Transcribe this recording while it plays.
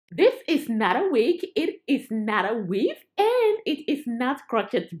is not a wig, it is not a weave, and it is not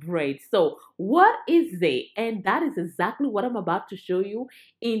crochet braids. So what is it? And that is exactly what I'm about to show you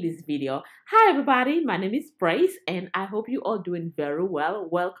in this video. Hi everybody, my name is Praise and I hope you all doing very well.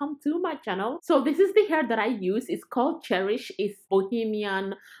 Welcome to my channel. So this is the hair that I use. It's called Cherish. It's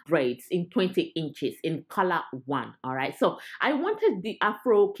Bohemian braids in 20 inches in color 1. All right, so I wanted the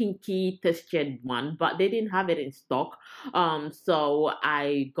Afro kinky textured one, but they didn't have it in stock. So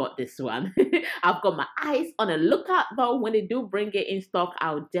I got this one. I've got my eyes on a lookout though. When they do bring it in stock,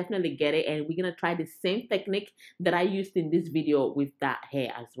 I'll definitely get it, and we're gonna try the same technique that I used in this video with that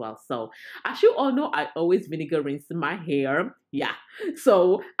hair as well. So as you all know, I always vinegar rinse my hair. Yeah,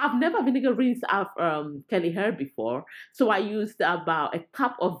 so I've never vinegar rinsed curly hair before. So I used about a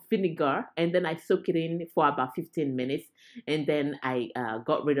cup of vinegar and then I soak it in for about 15 minutes, and then I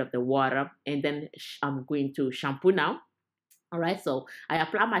got rid of the water, and then I'm going to shampoo now. All right, so I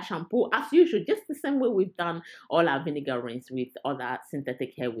apply my shampoo as usual, just the same way we've done all our vinegar rinse with all that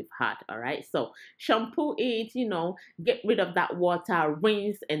synthetic hair we've had. All right, so shampoo it, get rid of that water,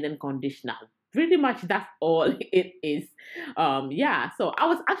 rinse, and then conditioner. Pretty much that's all it is. Yeah, so I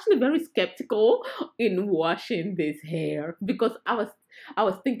was actually very skeptical in washing this hair because I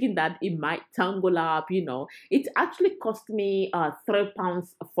was thinking that it might tangle up. It actually cost me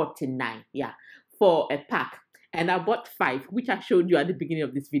 £3.49, yeah, for a pack. And I bought 5, which I showed you at the beginning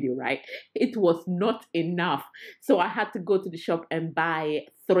of this video, right? It was not enough. So I had to go to the shop and buy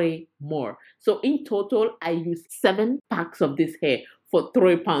 3 more. So in total, I used 7 packs of this hair for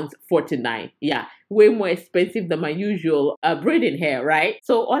 £3.49. Yeah, way more expensive than my usual braiding hair, right?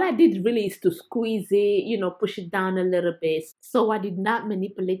 So all I did really is to squeeze it, push it down a little bit. So I did not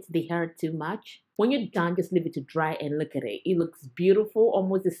manipulate the hair too much. When you're done, just leave it to dry and look at it. It looks beautiful,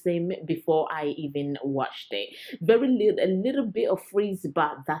 almost the same before I even washed it. A little bit of frizz,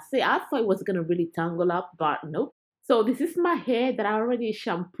 but that's it. I thought it was gonna really tangle up, but nope. So this is my hair that I already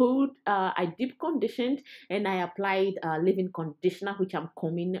shampooed. I deep conditioned and I applied leave-in conditioner, which I'm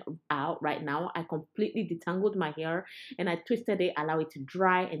combing out right now. I completely detangled my hair and I twisted it, allow it to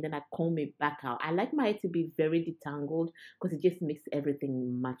dry, and then I comb it back out. I like my hair to be very detangled because it just makes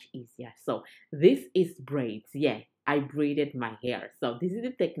everything much easier. So this is braids. Yeah, I braided my hair. So this is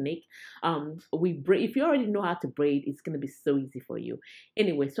the technique. We braid. If you already know how to braid, it's gonna be so easy for you.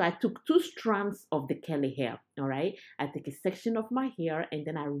 Anyway, so I took 2 strands of the curly hair. All right, I take a section of my hair and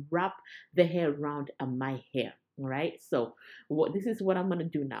then I wrap the hair around my hair. All right, so this is what I'm gonna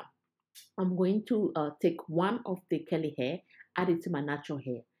do now. I'm going to take one of the curly hair, add it to my natural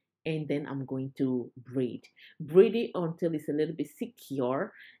hair, and then I'm going to braid it until it's a little bit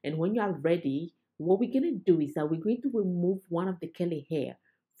secure. And when you are ready, what we're going to do is that we're going to remove one of the curly hair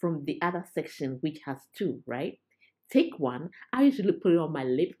from the other section, which has 2, right? Take one. I usually put it on my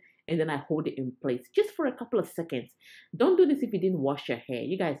lip and then I hold it in place just for a couple of seconds. Don't do this if you didn't wash your hair.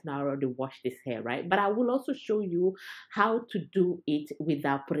 You guys now already washed this hair, right? But I will also show you how to do it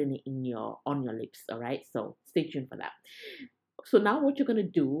without putting it on your lips, all right? So stay tuned for that. So now what you're going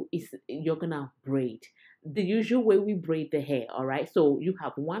to do is you're going to braid the usual way we braid the hair. All right, so you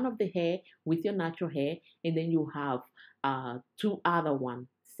have one of the hair with your natural hair, and then you have 2 other ones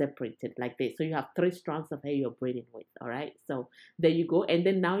separated like this. So you have 3 strands of hair you're braiding with. All right, so there you go. And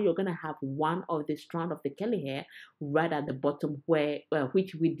then now you're gonna have one of the strand of the curly hair right at the bottom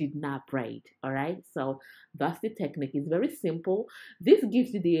which we did not braid. All right, so that's the technique. It's very simple. This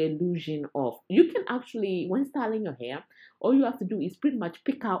gives you the illusion of, you can actually, when styling your hair, all you have to do is pretty much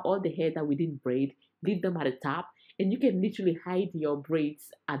pick out all the hair that we didn't braid, leave them at the top, and you can literally hide your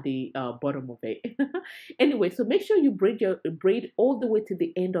braids at the bottom of it. Anyway, so make sure you braid all the way to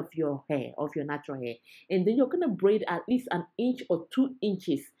the end of your hair, of your natural hair, and then you're gonna braid at least 1 inch or 2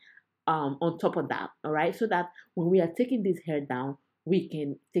 inches on top of that. All right, so that when we are taking this hair down, we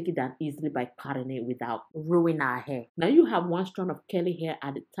can take it down easily by cutting it without ruining our hair. Now you have 1 strand of curly hair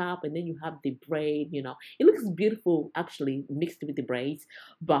at the top, and then you have the braid. It looks beautiful actually mixed with the braids,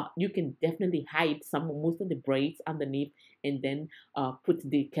 but you can definitely hide most of the braids underneath and then put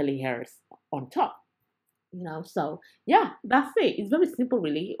the curly hairs on top. So yeah, that's it. It's very simple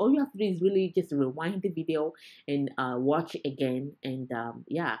really. All you have to do is really just rewind the video and watch it again, and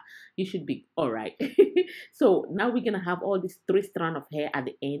yeah, you should be all right. So now we're gonna have all these 3 strands of hair at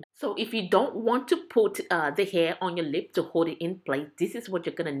the end. So if you don't want to put the hair on your lip to hold it in place, this is what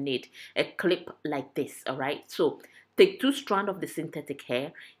you're gonna need: a clip like this. All right, so take 2 strands of the synthetic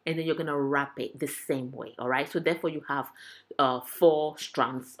hair and then you're going to wrap it the same way. All right, so therefore you have 4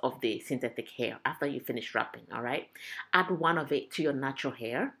 strands of the synthetic hair after you finish wrapping. All right, add one of it to your natural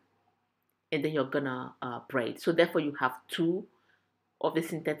hair and then you're gonna braid. So therefore you have 2 of the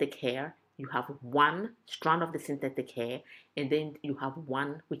synthetic hair, you have one strand of the synthetic hair, and then you have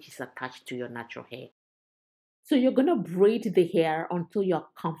one which is attached to your natural hair. So you're gonna braid the hair until you're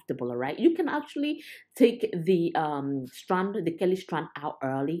comfortable, all right? You can actually take the strand, the curly strand out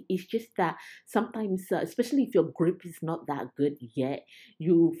early. It's just that sometimes, especially if your grip is not that good yet,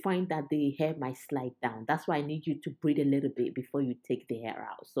 you find that the hair might slide down. That's why I need you to braid a little bit before you take the hair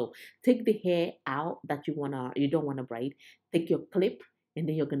out. So take the hair out that you don't wanna braid. Take your clip, and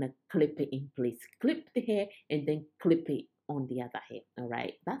then you're gonna clip it in place. Clip the hair and then clip it on the other hair. All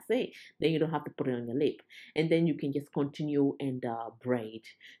right, that's it. Then you don't have to put it on your lip, and then you can just continue and braid.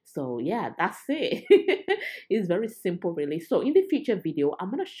 So yeah, that's it. It's very simple, really. So in the future video, I'm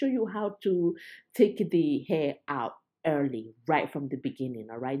gonna show you how to take the hair out early, right from the beginning.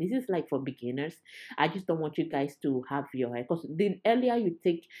 All right, this is like for beginners. I just don't want you guys to have your hair, because the earlier you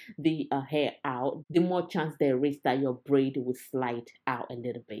take the hair out, the more chance there is that your braid will slide out a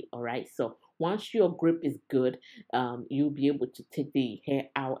little bit. All right, so once your grip is good, you'll be able to take the hair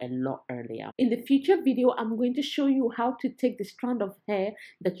out a lot earlier. In the future video, I'm going to show you how to take the strand of hair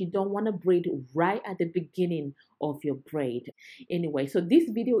that you don't want to braid right at the beginning of your braid. Anyway, so this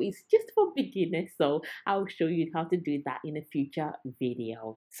video is just for beginners, so I'll show you how to do that in a future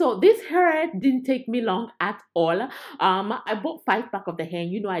video. So this hair didn't take me long at all. I bought 5 pack of the hair,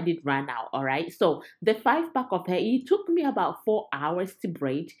 and you know I did run out. All right, so the 5 pack of hair, it took me about 4 hours to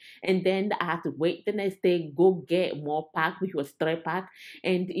braid, and then I had to wait the next day, go get more pack, which was 3 pack,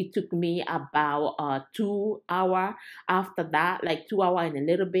 and it took me about 2 hours after that, like 2 hours and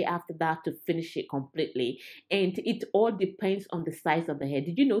a little bit after that, to finish it completely. And it all depends on the size of the hair.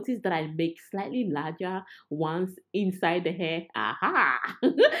 Did you notice that I make slightly larger ones inside the hair? Aha!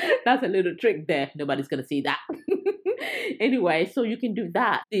 That's a little trick there. Nobody's gonna see that. Anyway, so you can do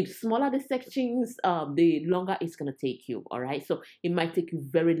that. The smaller the sections, the longer it's gonna take you. All right, so it might take you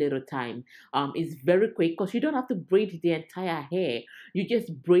very little time. It's very quick because you don't have to braid the entire hair. You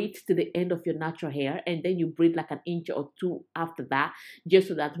just braid to the end of your natural hair, and then you braid like 1 inch or 2 after that, just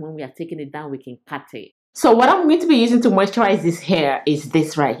so that when we are taking it down, we can cut it. So what I'm going to be using to moisturize this hair is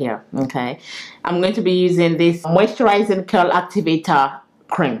this right here, okay? I'm going to be using this Moisturizing Curl Activator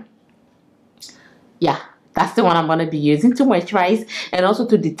Cream. Yeah, that's the one I'm going to be using to moisturize and also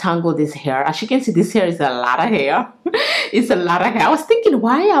to detangle this hair. As you can see, this hair is a lot of hair. It's a lot of hair. I was thinking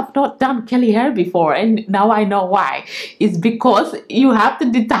why I've not done curly hair before, and now I know why. It's because you have to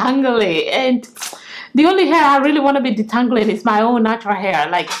detangle it, and the only hair I really want to be detangling is my own natural hair,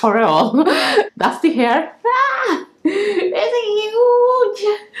 like for real. That's the hair. Ah, it's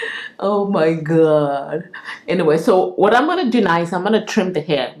huge. Oh my god. Anyway, so what I'm going to do now is I'm going to trim the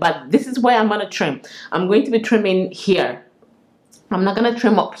hair. But this is where I'm going to trim. I'm going to be trimming here. I'm not going to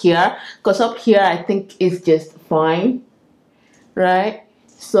trim up here, because up here I think it's just fine. Right?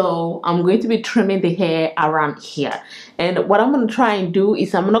 So I'm going to be trimming the hair around here. And what I'm going to try and do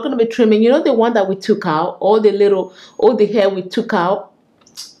is I'm not going to be trimming, you know, the one that we took out, all the hair we took out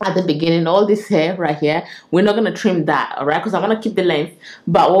at the beginning, all this hair right here. We're not going to trim that, all right? Because I want to keep the length.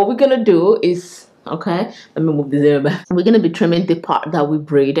 But what we're going to do is, okay, let me move this hair back. We're going to be trimming the part that we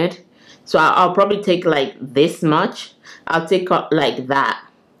braided. So I'll probably take like this much. I'll take up like that.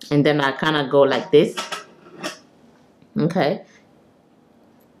 And then I kind of go like this. Okay.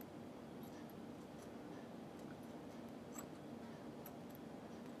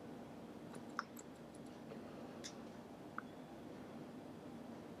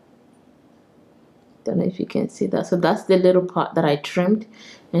 Don't know if you can see that. So that's the little part that I trimmed,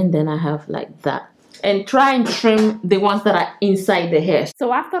 and then I have like that. And try and trim the ones that are inside the hair.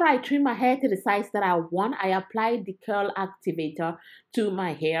 So after I trim my hair to the size that I want, I applied the curl activator to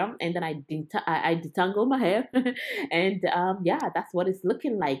my hair, and then I detangle my hair. And yeah, that's what it's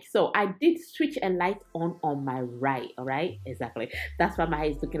looking like. So I did switch a light on my right. All right, exactly. That's why my hair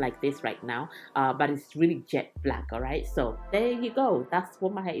is looking like this right now, but it's really jet black. All right, so there you go. That's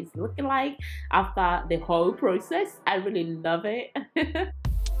what my hair is looking like after the whole process. I really love it.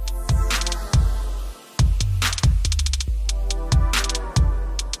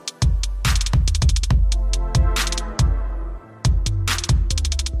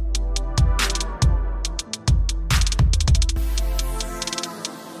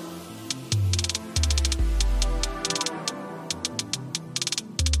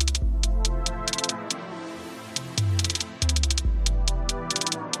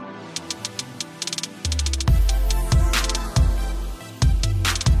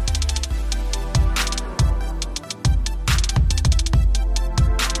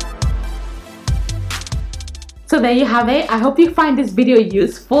 So there you have it. I hope you find this video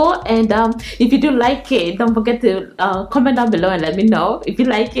useful, and if you do like it, don't forget to comment down below and let me know if you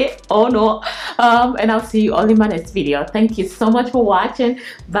like it or not. And I'll see you all in my next video. Thank you so much for watching.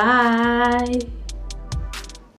 Bye.